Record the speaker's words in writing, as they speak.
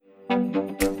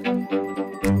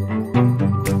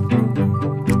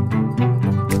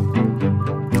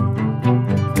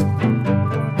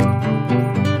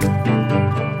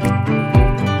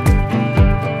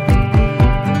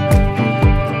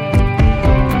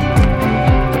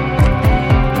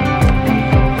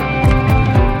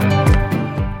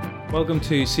Welcome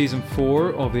to Season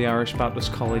 4 of the Irish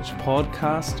Baptist College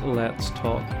podcast, Let's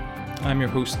Talk. I'm your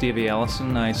host, Davy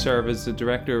Ellison. I serve as the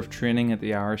Director of Training at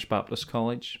the Irish Baptist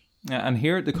College. And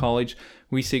here at the college,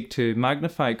 we seek to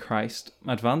magnify Christ,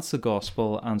 advance the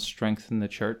gospel, and strengthen the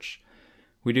church.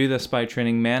 We do this by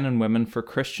training men and women for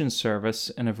Christian service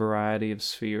in a variety of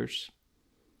spheres.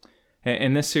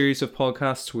 In this series of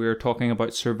podcasts, we're talking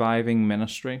about surviving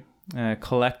ministry.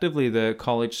 Collectively, the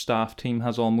college staff team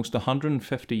has almost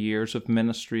 150 years of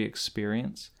ministry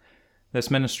experience.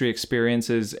 This ministry experience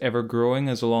is ever growing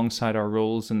as alongside our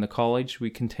roles in the college, we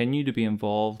continue to be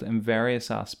involved in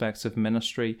various aspects of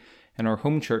ministry in our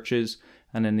home churches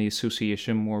and in the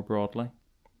association more broadly.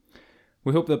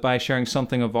 We hope that by sharing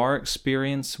something of our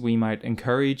experience, we might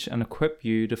encourage and equip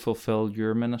you to fulfill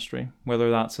your ministry,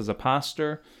 whether that's as a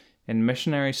pastor, in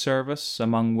missionary service,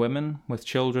 among women, with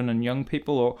children and young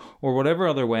people, or whatever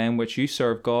other way in which you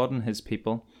serve God and His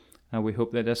people. We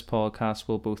hope that this podcast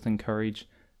will both encourage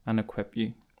and equip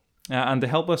you. And to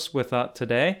help us with that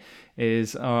today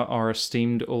is our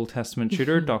esteemed Old Testament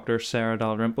tutor, Dr. Sarah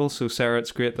Dalrymple. So Sarah,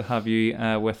 it's great to have you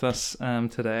with us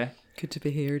today. Good to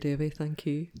be here, Davy. Thank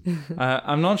you.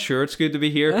 I'm not sure it's good to be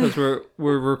here because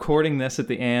we're recording this at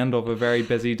the end of a very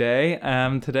busy day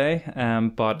today.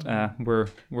 But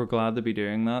we're glad to be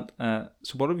doing that.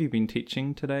 So what have you been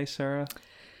teaching today, Sarah?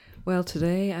 Well,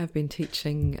 today I've been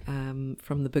teaching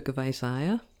from the book of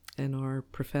Isaiah in our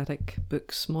prophetic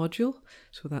books module.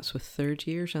 So that's with third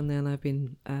years, and then I've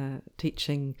been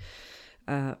teaching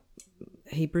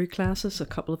Hebrew classes, a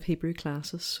couple of Hebrew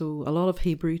classes, so a lot of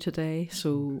Hebrew today,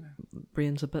 so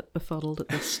brain's a bit befuddled at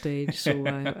this stage, so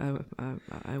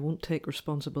I won't take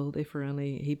responsibility for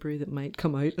any Hebrew that might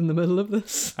come out in the middle of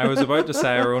this. I was about to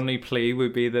say our only plea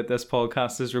would be that this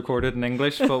podcast is recorded in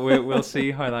English, but we'll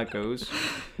see how that goes.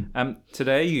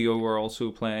 Today you were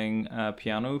also playing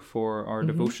piano for our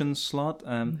devotions slot.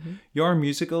 You're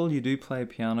musical, you do play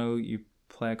piano, you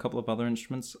play a couple of other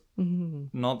instruments.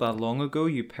 Not that long ago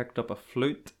you picked up a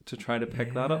flute to try to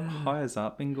pick that up. How has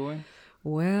that been going?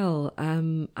 Well,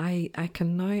 I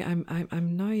can now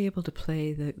I'm now able to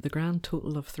play the grand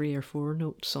total of 3 or 4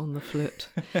 notes on the flute.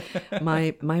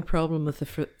 My problem with the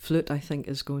flute, I think,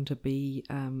 is going to be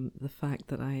the fact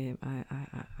that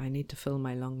I need to fill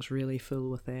my lungs really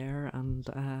full with air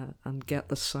and get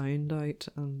the sound out,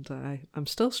 and I'm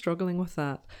still struggling with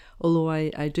that. Although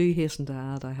I do hasten to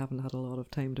add I haven't had a lot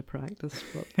of time to practice,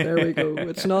 but there we go.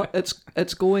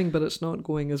 It's going, but it's not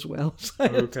going as well as I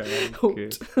had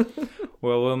hoped.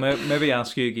 Well, we'll maybe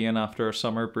ask you again after a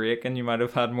summer break, and you might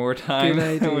have had more time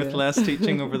with less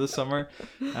teaching over the summer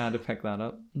to pick that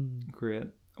up. Great.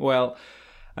 Well,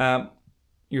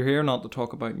 you're here not to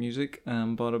talk about music,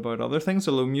 but about other things,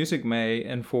 although music may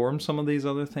inform some of these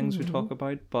other things we talk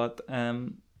about. But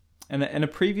in a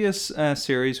previous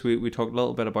series, we talked a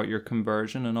little bit about your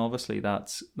conversion, and obviously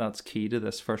that's key to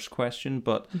this first question.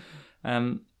 But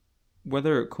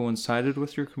whether it coincided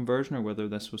with your conversion or whether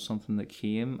this was something that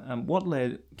came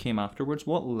afterwards,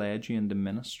 what led you into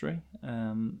ministry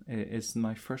is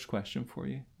my first question for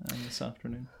you this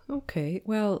afternoon. Okay,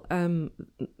 well,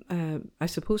 I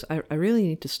suppose I really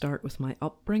need to start with my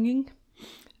upbringing,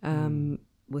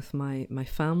 with my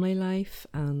family life,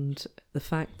 and the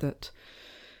fact that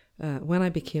when I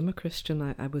became a Christian,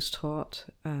 I was taught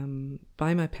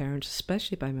by my parents,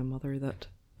 especially by my mother, that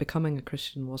becoming a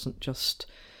Christian wasn't just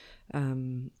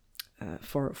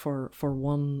for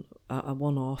a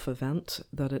one-off event,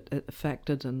 that it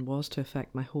affected and was to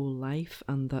affect my whole life,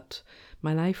 and that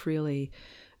my life really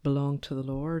belonged to the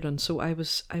Lord. And so I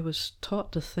was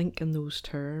taught to think in those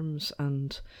terms.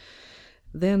 And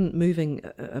then moving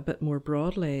a bit more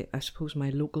broadly, I suppose my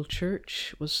local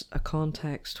church was a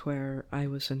context where I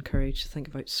was encouraged to think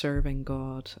about serving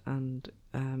God, and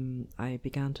I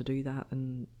began to do that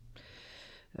in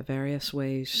various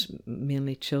ways,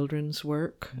 mainly children's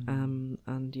work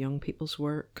and young people's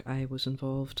work. I was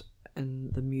involved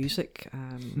in the music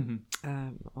on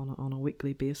a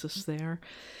weekly basis there.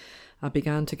 I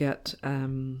began to get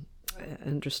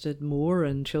interested more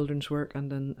in children's work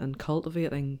and in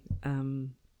cultivating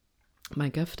my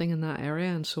gifting in that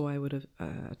area, and so I would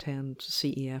attend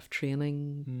CEF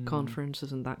training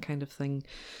conferences and that kind of thing.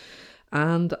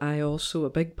 And I also, a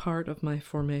big part of my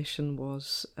formation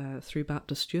was through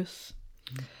Baptist Youth.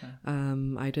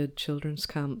 I did children's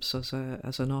camps as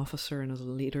an officer and as a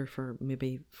leader for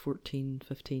maybe 14,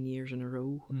 15 years in a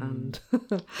row, and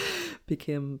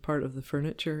became part of the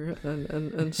furniture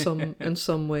in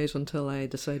some ways, until I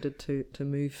decided to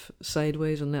move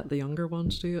sideways and let the younger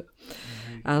ones do it,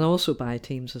 and also buy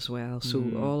teams as well. So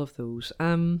all of those.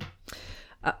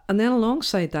 And then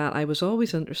alongside that, I was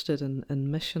always interested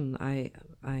in mission. I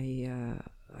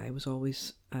was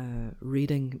always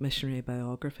reading missionary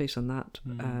biographies, and that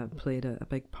played a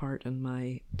big part in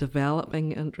my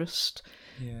developing interest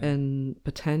in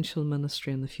potential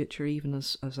ministry in the future, even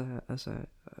as a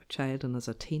child and as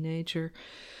a teenager.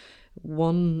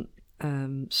 One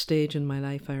stage in my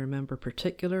life I remember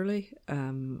particularly,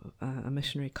 a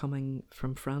missionary coming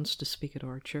from France to speak at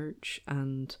our church,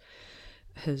 and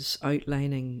his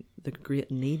outlining the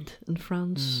great need in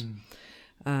France.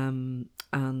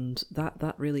 And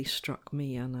that really struck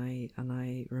me, and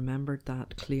I remembered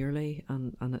that clearly,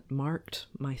 and it marked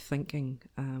my thinking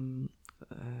in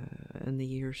the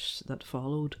years that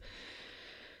followed.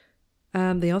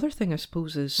 The other thing, I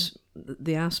suppose, is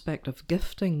the aspect of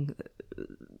gifting,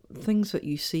 things that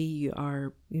you see you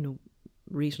are,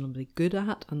 reasonably good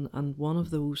at, and one of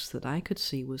those that I could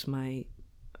see was my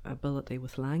ability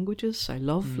with languages. I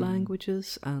love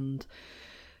languages, and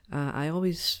I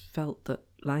always felt that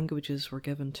languages were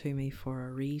given to me for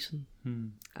a reason,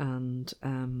 and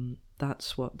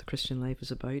that's what the Christian life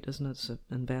is about, isn't it? It's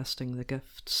investing the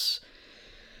gifts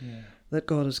that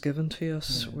God has given to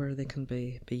us where they can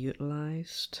be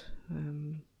utilised.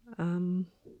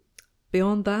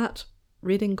 Beyond that,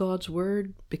 reading God's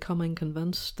Word, becoming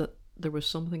convinced that there was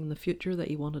something in the future that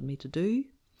He wanted me to do,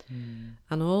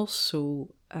 and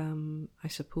also, I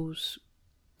suppose,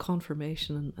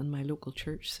 confirmation in my local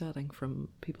church setting from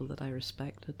people that I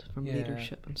respected, from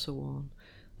leadership and so on,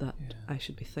 that I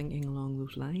should be thinking along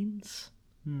those lines.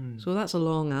 So that's a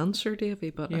long answer, Davy,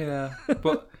 but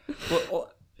but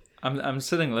I'm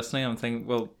sitting listening. I'm thinking,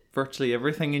 well, virtually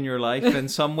everything in your life in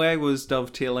some way was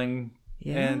dovetailing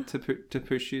to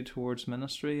push you towards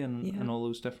ministry and in all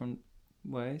those different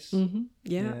ways.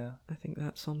 I think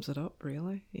that sums it up,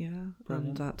 really. Brilliant.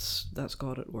 And that's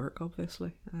God at work,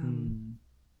 obviously.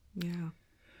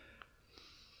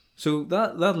 So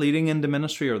that leading into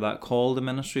ministry, or that call to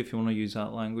ministry, if you want to use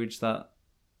that language,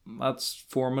 that's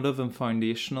formative and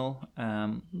foundational.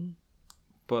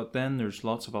 But then there's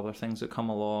lots of other things that come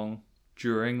along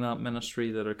during that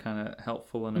ministry that are kind of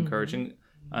helpful and encouraging.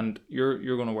 And you're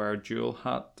going to wear a dual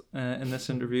hat in this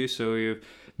interview. So you have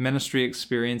ministry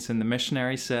experience in the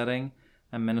missionary setting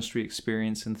and ministry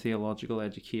experience in theological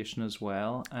education as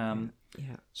well.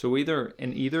 So either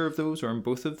in either of those or in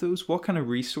both of those, what kind of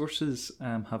resources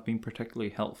have been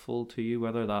particularly helpful to you,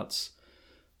 whether that's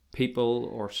people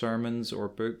or sermons or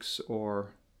books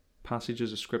or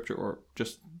passages of scripture or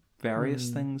just various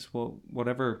things,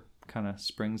 whatever kind of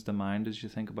springs to mind as you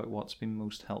think about what's been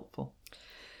most helpful?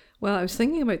 Well, I was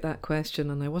thinking about that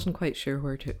question, and I wasn't quite sure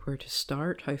where to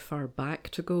start, how far back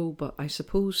to go. But I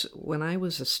suppose when I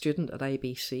was a student at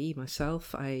IBC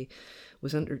myself, I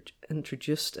was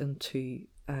introduced into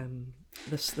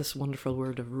this wonderful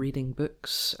word of reading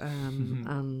books,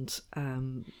 and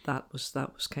that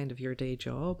was kind of your day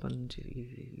job, and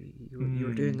you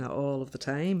were doing that all of the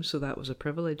time, so that was a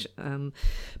privilege.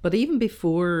 But even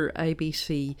before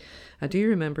IBC, I do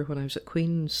remember when I was at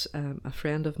Queen's, a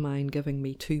friend of mine giving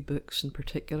me two books in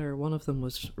particular. One of them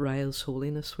was Ryle's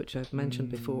Holiness, which I've mentioned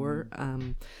before.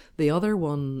 The other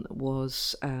one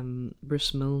was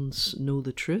Bruce Milne's Know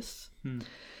the Truth.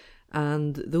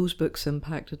 And those books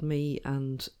impacted me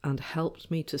and helped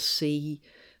me to see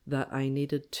that I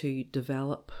needed to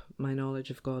develop my knowledge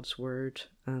of God's Word.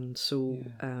 And so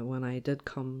when I did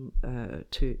come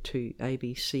to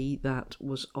IBC, that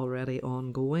was already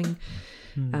ongoing.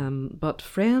 But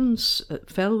friends,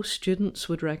 fellow students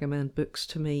would recommend books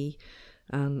to me,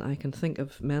 and I can think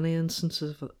of many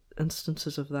instances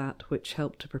of that which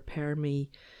helped to prepare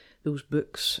me, those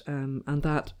books, and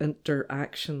that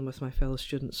interaction with my fellow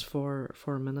students for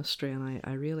ministry, and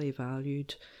I really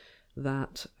valued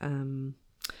that.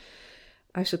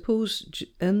 I suppose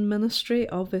in ministry,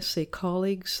 obviously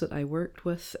colleagues that I worked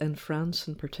with in France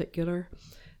in particular,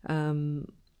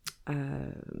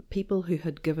 people who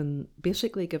had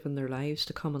basically given their lives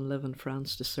to come and live in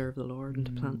France to serve the Lord and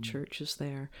to plant churches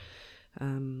there.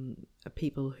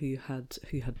 People who had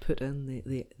put in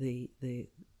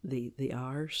the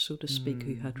hours, so to speak,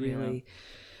 who had really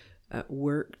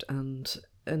worked and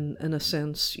in a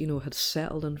sense, had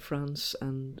settled in France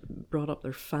and brought up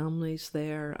their families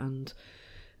there, and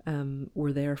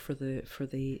were there for the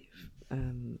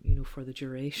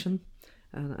duration,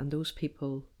 and those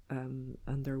people and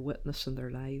their witness and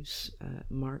their lives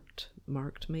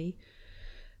marked me.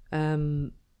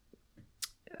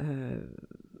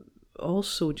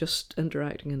 Also, just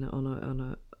interacting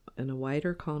in a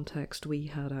wider context, we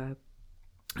had an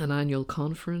annual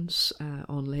conference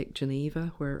on Lake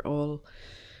Geneva where all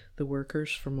the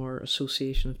workers from our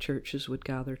association of churches would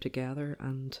gather together,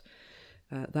 and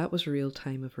that was a real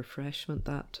time of refreshment.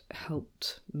 That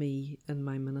helped me in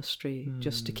my ministry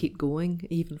just to keep going,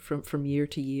 even from year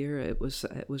to year. It was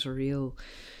a real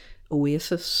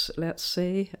oasis, let's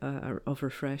say, of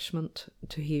refreshment,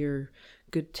 to hear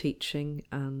good teaching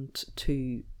and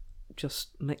to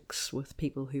just mix with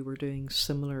people who were doing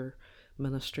similar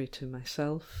ministry to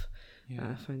myself.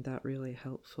 I found that really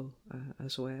helpful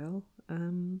as well.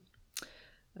 In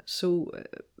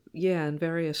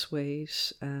various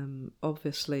ways.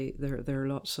 Obviously, there are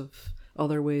lots of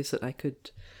other ways that I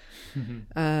could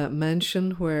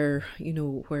mention where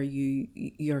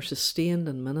you're sustained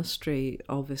in ministry,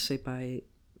 obviously by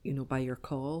your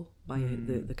call, by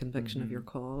the conviction of your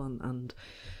call, and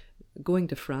going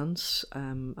to France.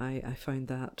 I found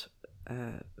that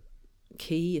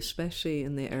key, especially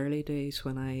in the early days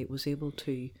when I was able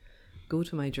to go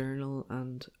to my journal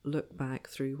and look back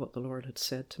through what the Lord had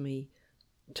said to me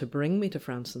to bring me to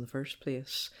France in the first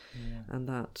place. And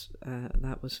that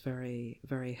was very,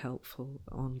 very helpful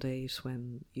on days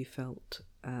when you felt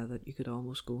that you could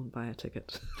almost go and buy a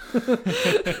ticket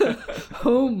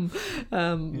home,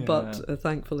 but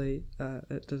thankfully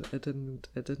it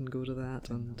didn't go to that,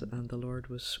 and the Lord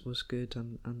was good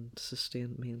and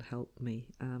sustained me and helped me,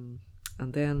 and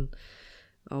then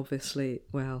obviously,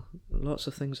 well, lots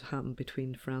of things happened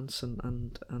between France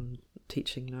and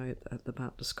teaching now at the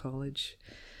Baptist College.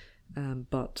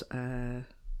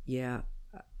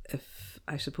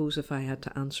 If I had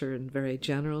to answer in very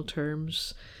general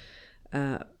terms,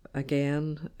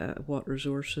 what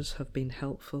resources have been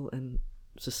helpful in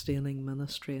sustaining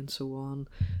ministry and so on,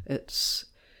 it's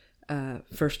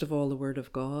first of all the Word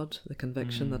of God, the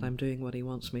conviction that I'm doing what He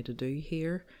wants me to do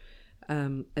here.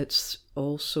 It's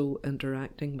also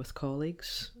interacting with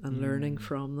colleagues and learning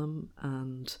from them,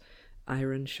 and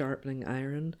iron sharpening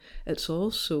iron. It's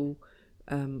also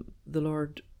the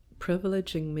Lord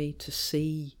privileging me to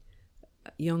see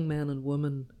young men and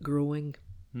women growing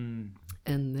in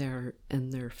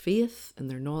their faith, in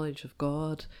their knowledge of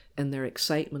God, in their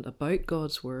excitement about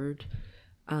God's Word,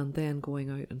 and then going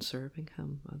out and serving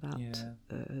Him. That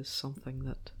is something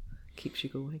that keeps you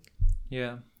going.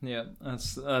 Yeah,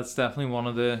 that's definitely one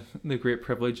of the great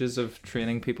privileges of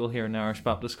training people here in Irish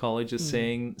Baptist College, is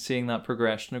seeing that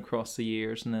progression across the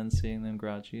years and then seeing them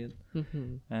graduate.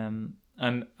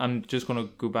 And I'm just going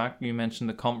to go back. You mentioned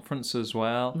the conference as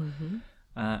well.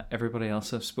 Everybody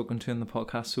else I've spoken to in the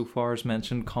podcast so far has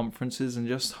mentioned conferences and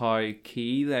just how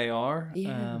key they are.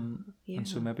 And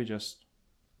so maybe I'm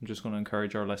just going to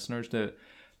encourage our listeners to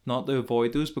not to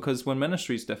avoid those, because when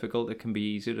ministry is difficult, it can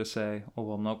be easy to say, oh,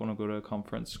 well, I'm not going to go to a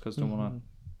conference because I don't want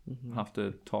to have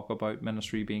to talk about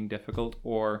ministry being difficult,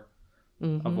 or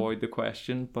avoid the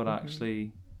question. But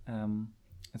actually,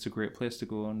 it's a great place to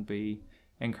go and be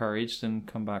encouraged and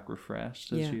come back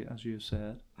refreshed, as you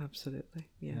said.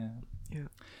 Absolutely. Yeah.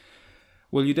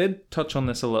 Well, you did touch on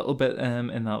this a little bit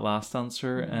in that last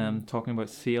answer, talking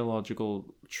about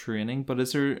theological training. But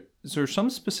is there some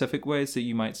specific ways that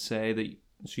you might say that,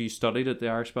 so you studied at the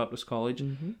Irish Baptist College,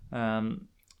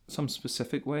 some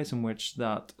specific ways in which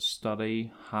that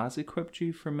study has equipped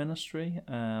you for ministry?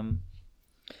 Don't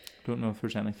know if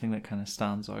there's anything that kind of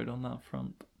stands out on that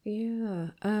front. Yeah.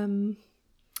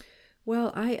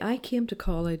 Well, I came to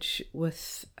college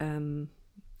with, I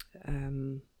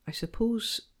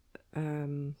suppose,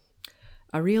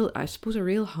 a real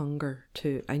hunger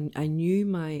to. I knew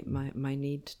my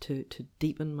need to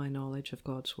deepen my knowledge of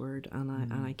God's Word,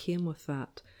 and I came with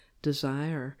that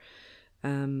desire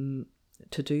to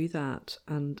do that.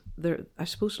 And there, I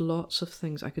suppose, lots of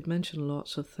things. I could mention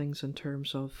lots of things in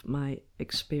terms of my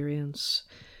experience,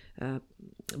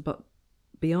 but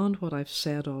beyond what I've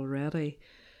said already,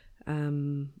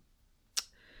 I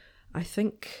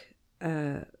think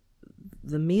the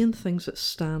main things that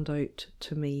stand out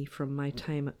to me from my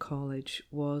time at college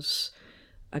was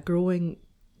a growing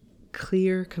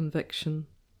clear conviction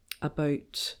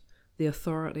about the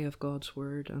authority of God's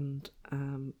Word and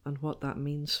what that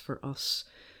means for us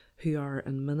who are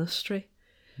in ministry.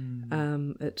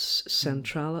 Its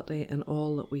centrality in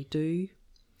all that we do.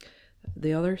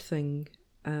 The other thing,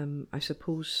 I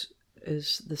suppose,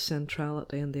 is the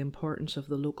centrality and the importance of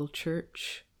the local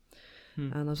church.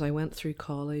 And as I went through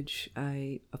college,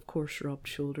 I, of course, rubbed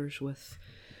shoulders with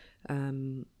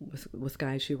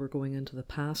guys who were going into the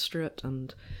pastorate,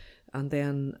 and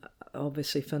then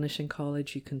obviously finishing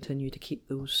college, you continue to keep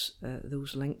those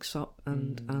links up,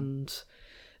 and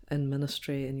in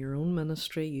ministry, in your own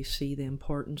ministry, you see the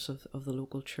importance of the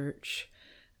local church,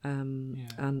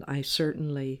 and I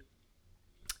certainly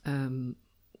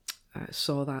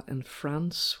saw that in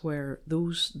France, where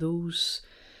those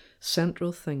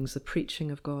central things, the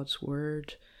preaching of God's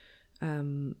Word,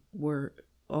 were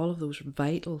all of those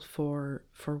vital for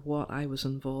what I was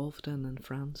involved in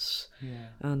France. Yeah.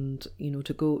 And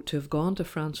to have gone to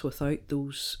France without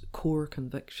those core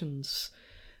convictions,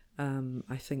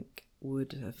 I think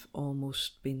would have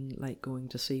almost been like going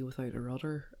to sea without a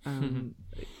rudder. Yeah.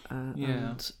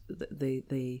 And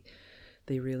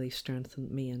they really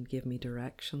strengthened me and gave me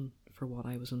direction for what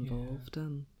I was involved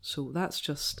in. So that's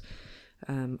just,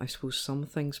 I suppose, some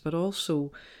things, but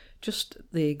also just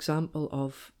the example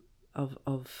of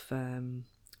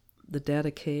the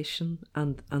dedication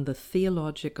and the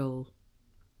theological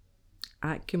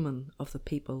acumen of the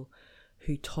people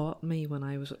who taught me when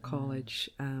I was at college,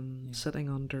 sitting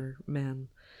under men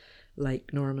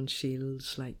like Norman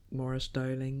Shields, like Maurice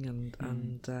Dowling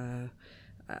and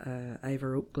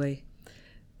Ivor Oakley,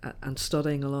 and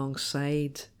studying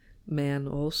alongside men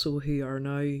also who are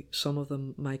now, some of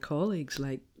them, my colleagues,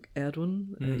 like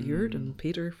Edwin Urt and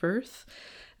Peter Firth.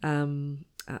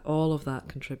 All of that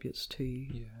contributes to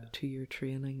your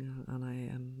training, and I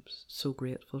am so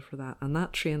grateful for that. And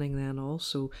that training then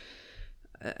also,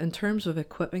 in terms of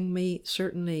equipping me,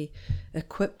 certainly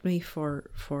equipped me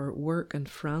for work in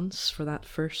France, for that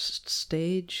first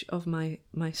stage of my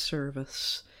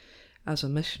service as a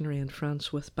missionary in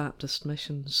France with Baptist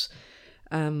missions.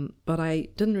 But I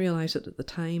didn't realise it at the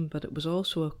time, but it was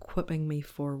also equipping me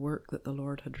for work that the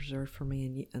Lord had reserved for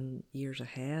me in years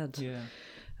ahead. Yeah.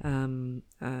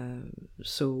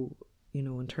 So,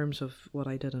 in terms of what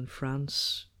I did in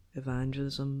France,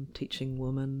 evangelism, teaching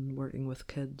women, working with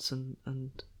kids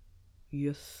and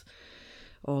youth,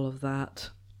 all of that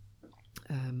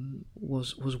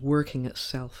was working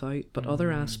itself out. But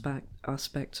other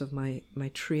aspects of my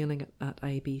training at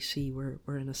IBC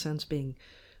were in a sense being,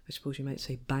 I suppose you might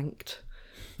say, banked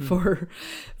for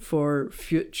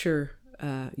future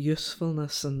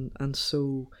usefulness, and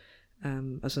so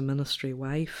as a ministry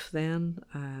wife then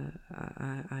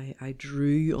I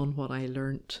drew on what I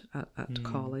learnt at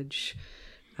college,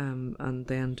 and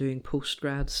then doing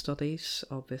postgrad studies.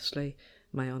 Obviously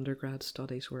my undergrad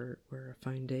studies were a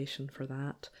foundation for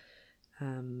that,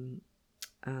 and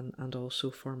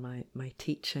also for my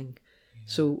teaching.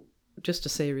 So just to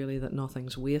say really that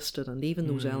nothing's wasted, and even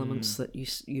those elements that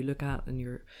you look at in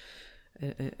your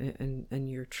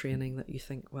training that you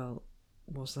think, well,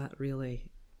 was that really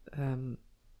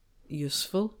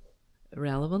useful,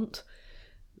 relevant?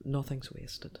 Nothing's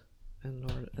wasted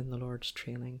in the Lord's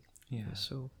training. Yeah.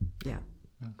 So yeah.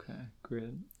 Okay,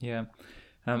 great. Yeah.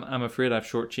 I'm afraid I've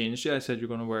shortchanged you. I said you're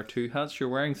going to wear 2 hats. You're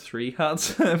wearing 3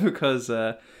 hats because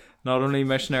not only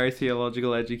missionary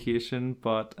theological education,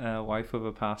 but wife of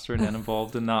a pastor, and then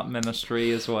involved in that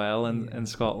ministry as well in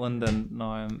Scotland, and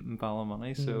now I'm in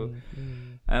Ballymoney. So,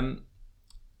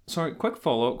 sorry, quick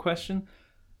follow-up question.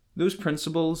 Those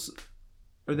principles,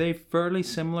 are they fairly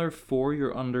similar for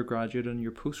your undergraduate and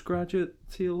your postgraduate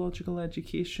theological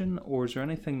education, or is there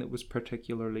anything that was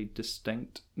particularly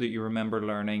distinct that you remember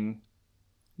learning,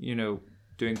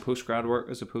 doing postgrad work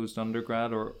as opposed to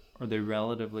undergrad, or are they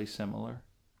relatively similar?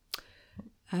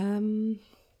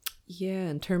 Yeah,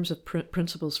 in terms of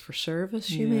principles for service,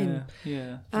 you mean?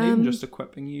 Yeah, and even just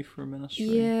equipping you for ministry.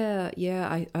 Yeah.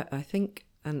 I think,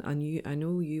 and I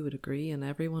know you would agree, and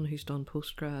everyone who's done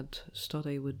postgrad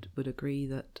study would agree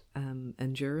that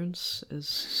endurance is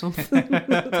something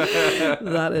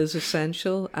that is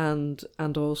essential, and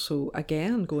also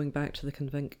again going back to the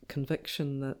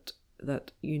conviction that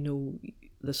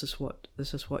this is what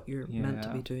you're meant to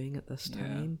be doing at this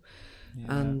time.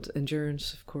 Yeah. And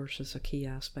endurance, of course, is a key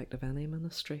aspect of any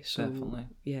ministry. So definitely.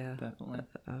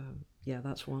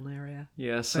 That's one area.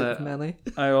 Yes, out of many.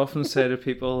 I often say to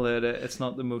people that it's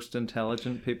not the most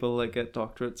intelligent people that get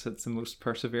doctorates; it's the most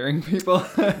persevering people.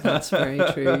 That's very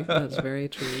true. That's very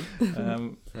true.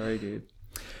 Very good.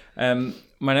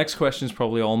 My next question is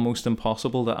probably almost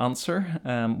impossible to answer.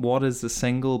 What is the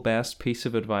single best piece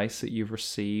of advice that you've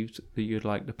received that you'd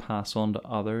like to pass on to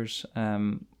others?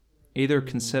 Either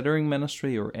considering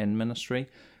ministry or in ministry.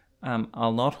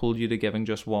 I'll not hold you to giving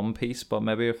just one piece, but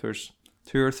maybe if there's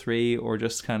 2 or 3, or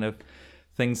just kind of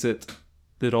things that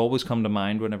always come to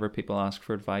mind whenever people ask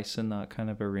for advice in that kind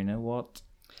of arena. What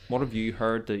have you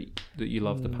heard that you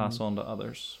love to pass on to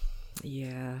others?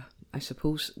 Yeah, I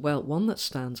suppose, well, one that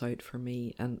stands out for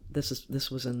me, and this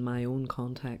was in my own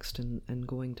context in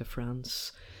going to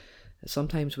France.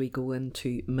 Sometimes we go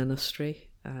into ministry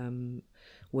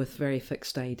with very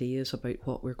fixed ideas about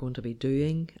what we're going to be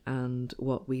doing and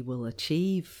what we will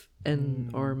achieve in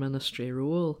our ministry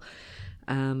role.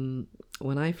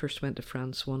 When I first went to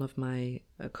France, one of my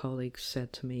colleagues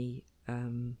said to me,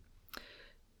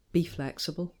 be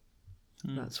flexible.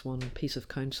 That's one piece of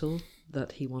counsel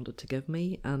that he wanted to give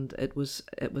me, and it was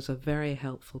a very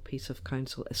helpful piece of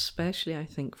counsel, especially I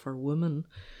think for women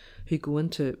who go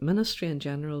into ministry in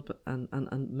general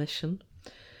and mission.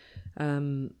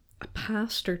 A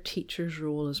pastor teacher's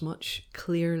role is much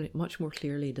more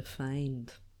clearly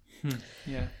defined.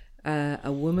 A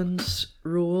woman's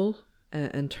role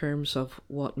in terms of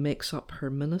what makes up her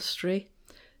ministry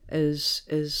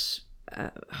is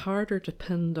harder to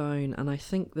pin down, and I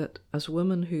think that as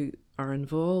women who are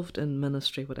involved in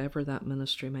ministry, whatever that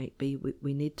ministry might be,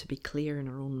 we need to be clear in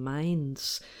our own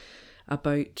minds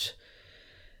about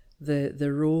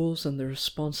the roles and the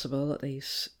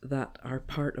responsibilities that are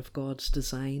part of God's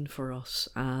design for us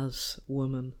as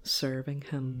women serving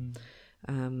him.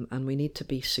 And we need to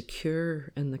be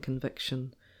secure in the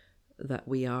conviction that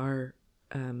we are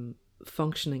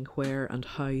functioning where and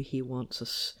how he wants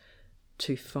us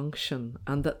to function,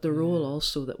 and that the role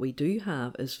also that we do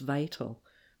have is vital.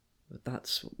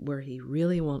 That's where he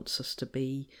really wants us to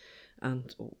be,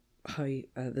 and how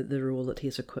the role that he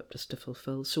has equipped us to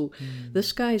fulfill. So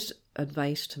this guy's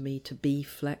advice to me to be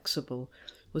flexible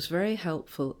was very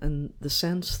helpful in the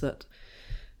sense that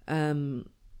I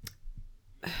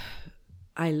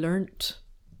learnt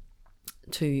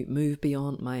to move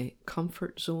beyond my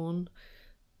comfort zone,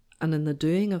 and in the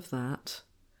doing of that,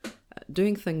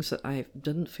 doing things that I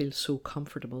didn't feel so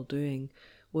comfortable doing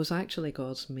was actually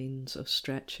God's means of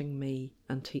stretching me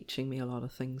and teaching me a lot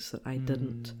of things that I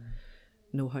didn't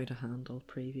know how to handle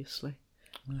previously.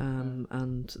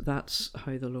 And that's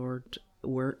how the Lord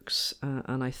works.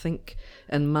 And I think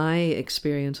in my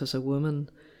experience as a woman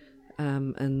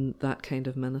in that kind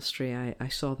of ministry, I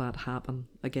saw that happen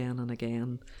again and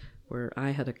again, where I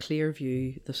had a clear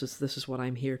view, this is what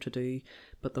I'm here to do,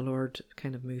 but the Lord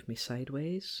kind of moved me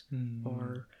sideways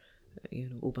or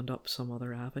opened up some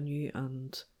other avenue,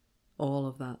 and all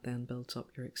of that then builds up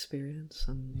your experience.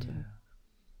 And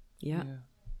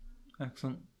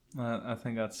excellent. I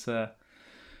think that's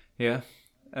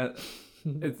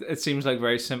it seems like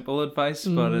very simple advice,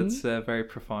 but it's very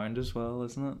profound as well,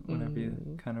 isn't it, whenever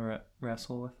you kind of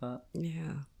wrestle with that.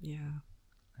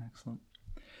 Excellent.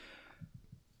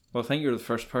 Well, I think you're the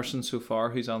first person so far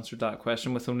who's answered that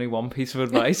question with only one piece of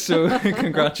advice, so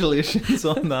congratulations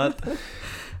on that.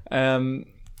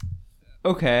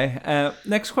 Okay,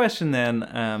 next question then.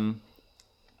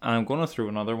 I'm going to throw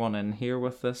another one in here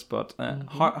with this, but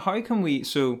how can we...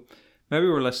 So maybe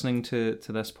we're listening to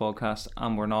this podcast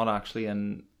and we're not actually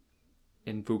in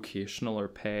vocational or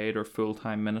paid or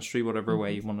full-time ministry, whatever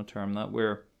way you want to term that.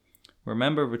 We're a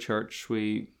member of a church.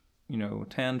 We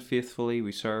attend faithfully,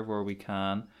 we serve where we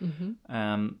can,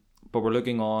 but we're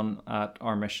looking on at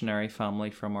our missionary family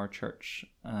from our church.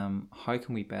 How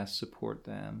can we best support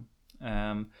them?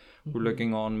 We're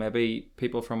looking on, maybe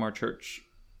people from our church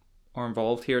are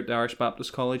involved here at the Irish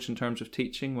Baptist College in terms of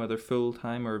teaching, whether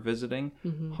full-time or visiting.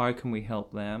 How can we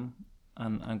help them?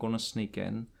 And I'm going to sneak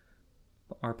in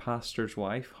our pastor's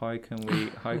wife. How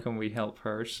can we help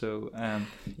her? So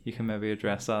you can maybe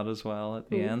address that as well at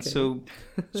the end. So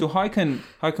how can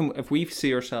if we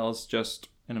see ourselves just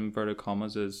in inverted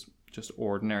commas as just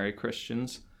ordinary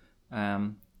Christians,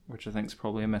 which I think is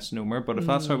probably a misnomer, but if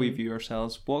that's how we view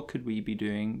ourselves, what could we be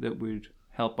doing that would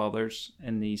help others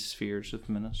in these spheres of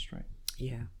ministry?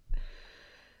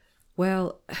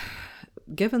 Well,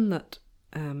 given that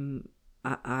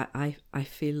I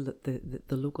feel that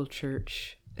the local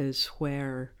church is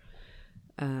where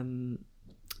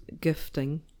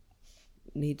gifting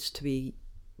needs to be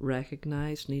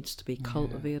recognised, needs to be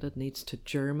cultivated, needs to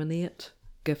germinate,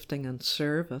 gifting and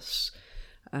service.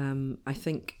 I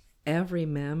think every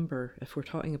member, if we're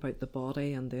talking about the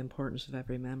body and the importance of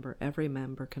every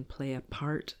member can play a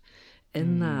part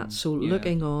in that. So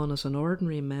looking on as an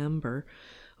ordinary member,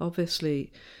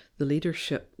 obviously the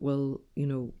leadership will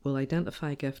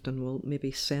identify gift and will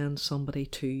maybe send somebody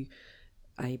to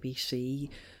IBC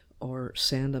or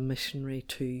send a missionary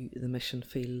to the mission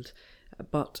field.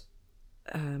 But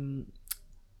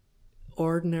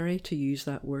ordinary, to use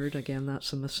that word, again,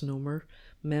 that's a misnomer,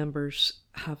 members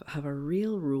have a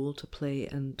real role to play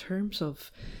in terms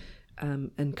of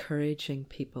encouraging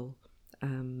people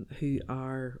who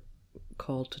are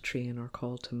called to train or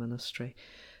called to ministry.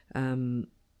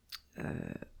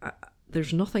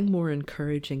 There's nothing more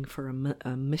encouraging for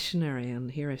a missionary,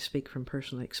 and here I speak from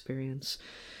personal experience,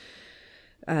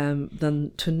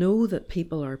 than to know that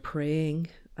people are praying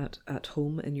at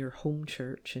home in your home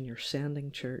church, in your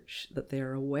sending church, that they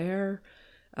are aware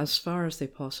as far as they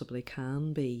possibly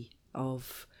can be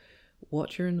of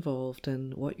what you're involved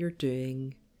in, what you're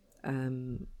doing,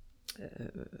 and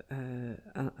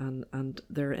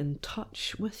they're in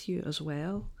touch with you as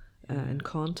well, in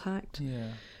contact.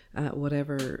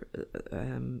 whatever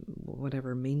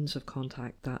means of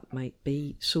contact that might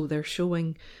be. So they're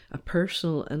showing a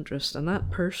personal interest, and that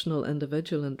personal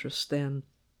individual interest then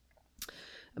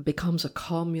becomes a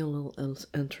communal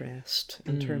interest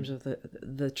in terms of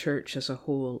the church as a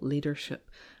whole, leadership,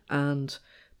 and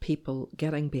people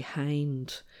getting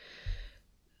behind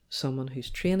someone who's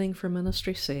training for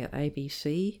ministry, say at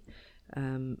IBC.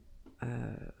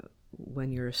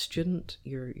 When you're a student,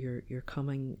 you're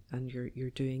coming and you're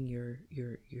doing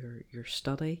your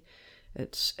study.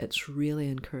 It's really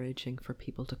encouraging for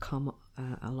people to come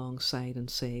alongside and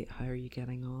say, how are you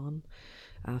getting on?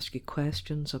 Ask you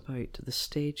questions about the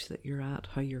stage that you're at,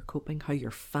 how you're coping, how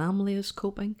your family is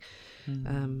coping,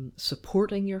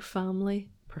 supporting your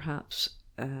family, perhaps,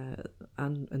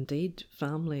 and indeed,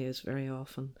 family is very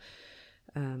often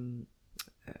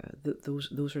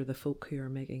those are the folk who are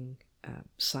making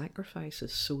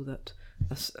sacrifices so that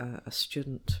a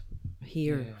student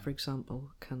here, for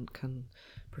example, can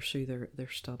pursue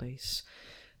their studies.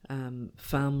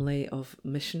 Family of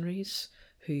missionaries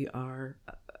who are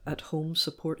at home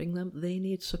supporting them, they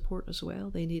need support as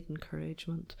well. They need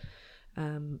encouragement.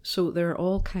 So there are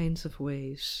all kinds of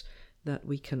ways that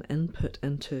we can input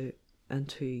into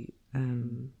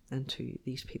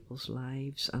these people's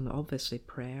lives, and obviously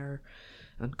prayer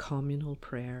and communal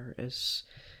prayer is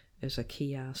a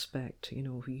key aspect. You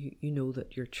know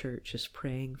that your church is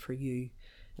praying for you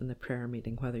in the prayer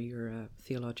meeting, whether you're a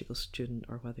theological student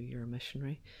or whether you're a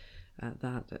missionary.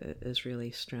 That is really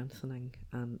strengthening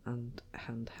and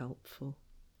helpful.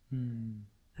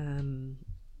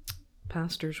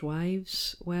 Pastors'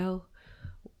 wives, well,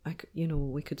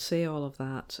 we could say all of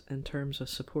that in terms of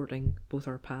supporting both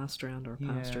our pastor and our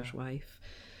pastor's wife.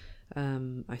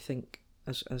 I think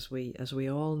as we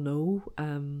all know,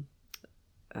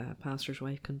 pastor's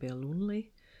wife can be a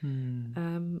lonely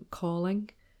calling,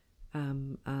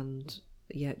 and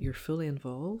yet you're fully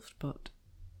involved, but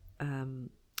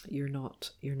you're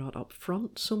not up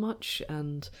front so much,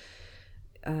 and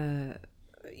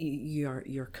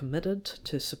you're committed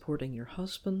to supporting your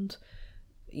husband.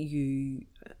 You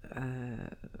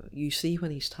see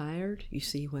when he's tired, you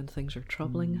see when things are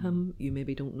troubling him. You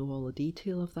maybe don't know all the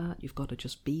detail of that. You've got to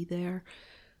just be there,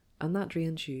 and that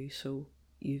drains you. So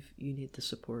you need the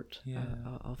support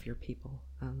of your people,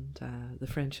 and the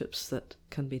friendships that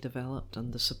can be developed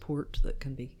and the support that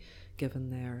can be given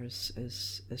there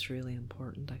is really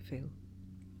important, I feel.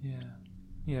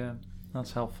 Yeah,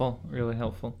 that's helpful, really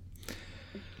helpful.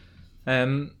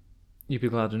 You'd be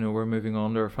glad to know we're moving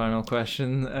on to our final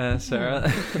question,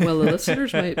 Sarah. Well, the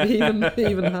listeners might be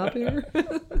even happier.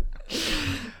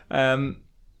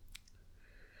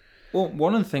 Well,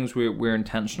 one of the things we're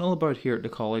intentional about here at the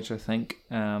college, I think,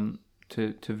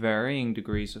 to varying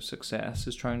degrees of success,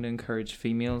 is trying to encourage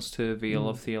females to avail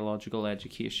of theological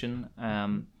education.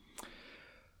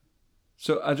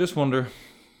 So I just wonder,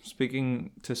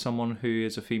 speaking to someone who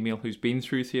is a female who's been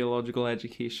through theological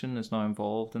education, is now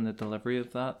involved in the delivery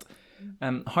of that,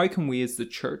 how can we as the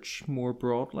church more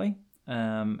broadly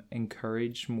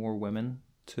encourage more women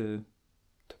to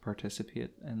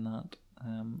participate in that?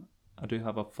 I do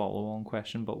have a follow-on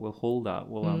question, but we'll hold that.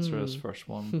 We'll answer this first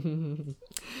one.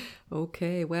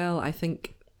 Okay, well, I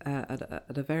think at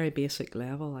a very basic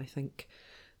level, I think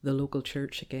the local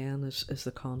church, again, is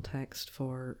the context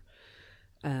for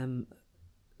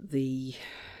the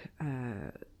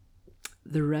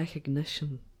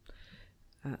recognition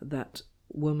that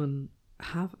women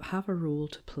have a role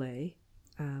to play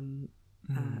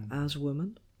as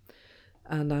women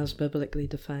and as biblically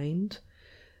defined,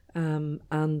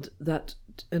 and that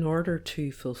in order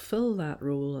to fulfill that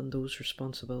role and those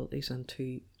responsibilities and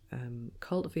to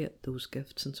cultivate those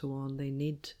gifts and so on, they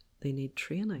need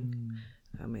training.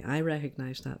 I mean, I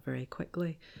recognized that very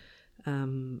quickly.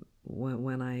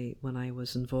 When I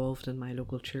was involved in my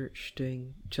local church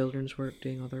doing children's work,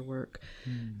 doing other work,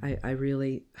 I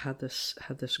really had this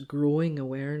growing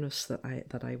awareness that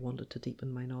I wanted to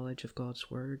deepen my knowledge of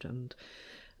God's word, and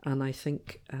I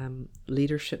think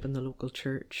leadership in the local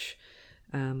church,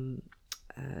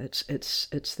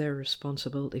 it's their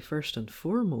responsibility first and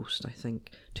foremost, I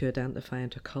think, to identify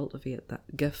and to cultivate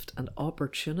that gift and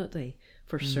opportunity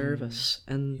for service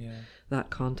in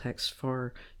that context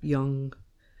for young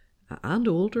and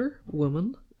older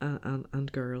women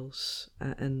and girls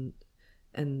in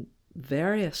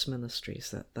various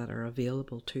ministries that are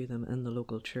available to them in the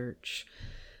local church.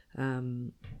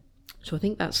 So I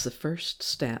think that's the first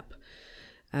step.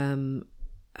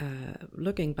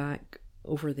 Looking back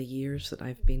over the years that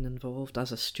I've been involved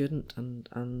as a student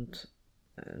and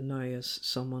now as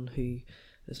someone who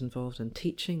is involved in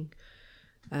teaching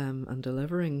and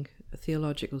delivering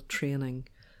theological training,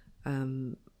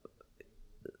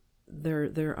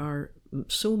 there are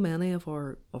so many of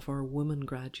our women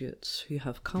graduates who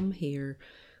have come here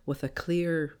with a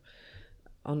clear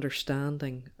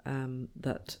understanding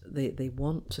that they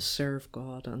want to serve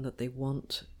God, and that they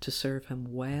want to serve Him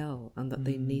well, and that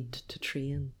they need to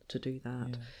train to do that.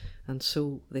 Yeah. And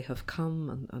so they have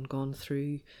come and gone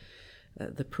through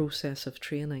the process of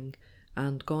training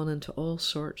and gone into all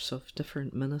sorts of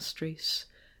different ministries,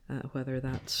 whether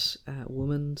that's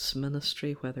women's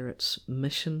ministry, whether it's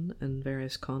mission in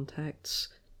various contexts,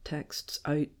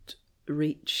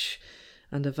 outreach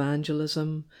and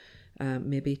evangelism,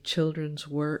 maybe children's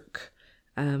work,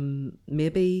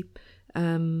 maybe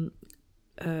some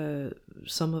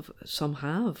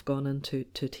have gone into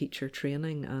teacher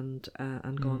training and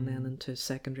gone then into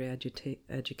secondary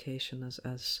education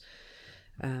as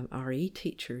RE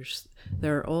teachers.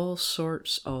 There are all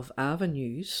sorts of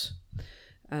avenues,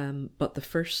 but the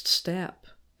first step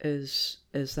is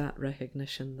that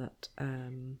recognition that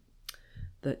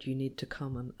that you need to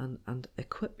come and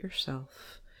equip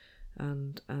yourself.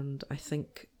 And I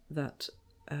think that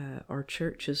our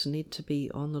churches need to be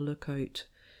on the lookout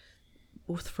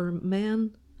both for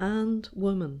men and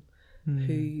women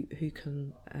who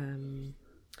can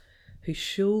who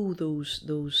show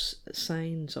those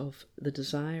signs of the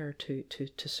desire to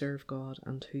serve God,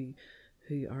 and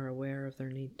who are aware of their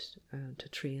need to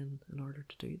train in order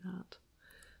to do that.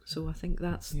 So I think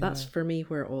that's for me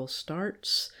where it all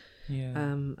starts. Yeah.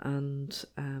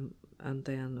 And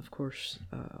then of course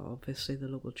obviously the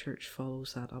local church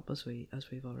follows that up as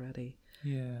we've already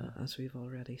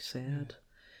said.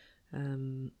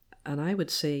 And I would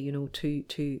say,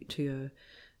 to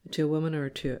a woman or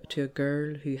to a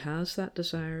girl who has that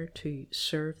desire to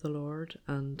serve the Lord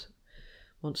and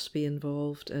wants to be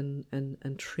involved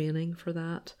in training for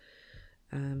that,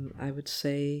 I would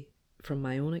say from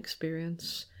my own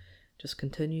experience, just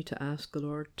continue to ask the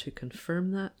Lord to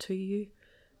confirm that to you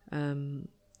in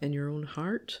your own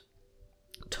heart.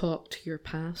 Talk to your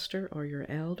pastor or your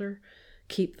elder.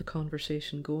 Keep the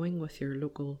conversation going with your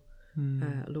local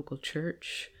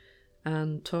church,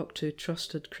 and talk to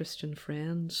trusted Christian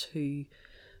friends who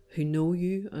know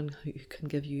you and who can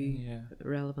give you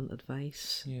relevant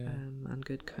advice and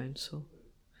good counsel.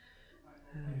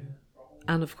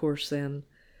 And of course then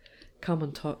come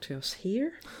and talk to us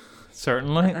here.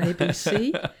 Certainly. At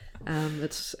IBC.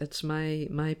 It's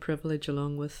my privilege,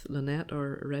 along with Lynette,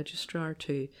 our registrar,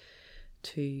 to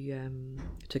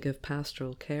give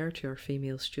pastoral care to our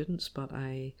female students, but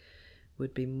I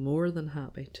would be more than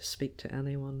happy to speak to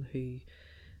anyone who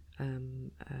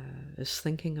is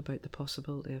thinking about the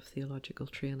possibility of theological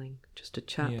training, just to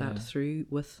chat that through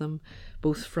with them,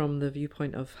 both from the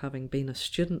viewpoint of having been a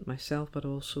student myself, but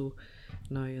also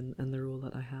now in the role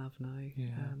that I have now.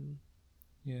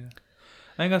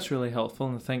 I think that's really helpful,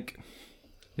 and I think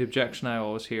the objection I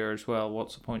always hear as well,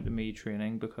 what's the point of me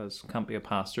training, because I can't be a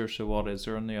pastor, so what is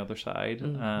there on the other side?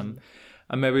 Mm-hmm.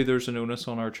 And maybe there's an onus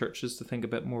on our churches to think a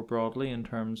bit more broadly in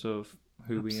terms of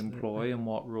who we employ and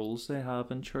what roles they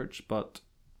have in church. But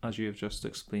as you have just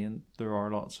explained, there are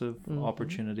lots of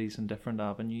opportunities and different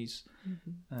avenues.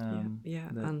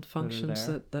 And functions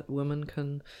that women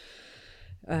can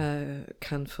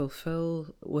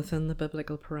fulfill within the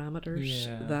biblical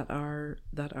parameters that are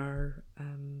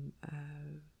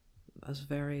as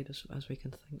varied as we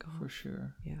can think of. For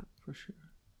sure.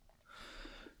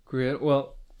 Great.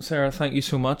 Well, Sarah, thank you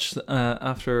so much.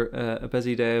 After a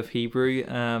busy day of Hebrew,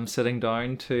 sitting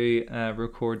down to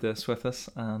record this with us,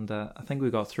 and I think we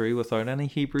got through without any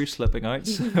Hebrew slipping out.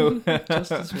 So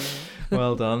just as well.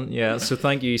 Well done. Yeah. So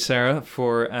thank you, Sarah,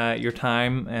 for your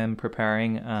time in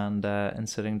preparing and in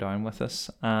sitting down with us,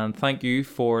 and thank you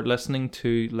for listening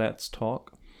to Let's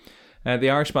Talk. The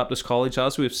Irish Baptist College,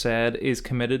 as we've said, is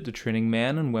committed to training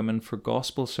men and women for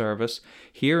gospel service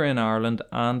here in Ireland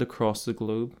and across the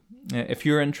globe. If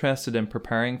you're interested in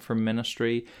preparing for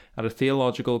ministry at a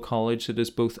theological college that is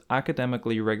both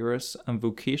academically rigorous and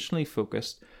vocationally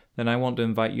focused, then I want to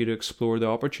invite you to explore the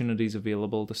opportunities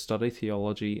available to study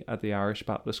theology at the Irish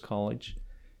Baptist College.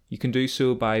 You can do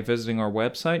so by visiting our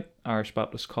website,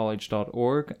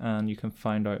 irishbaptistcollege.org, and you can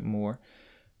find out more.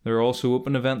 There are also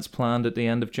open events planned at the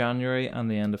end of January and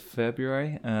the end of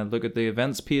February. Look at the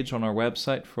events page on our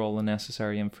website for all the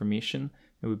necessary information.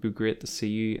 It would be great to see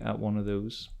you at one of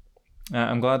those.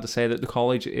 I'm glad to say that the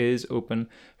college is open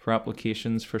for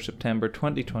applications for September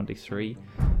 2023.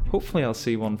 Hopefully I'll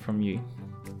see one from you.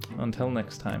 Until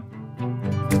next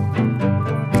time.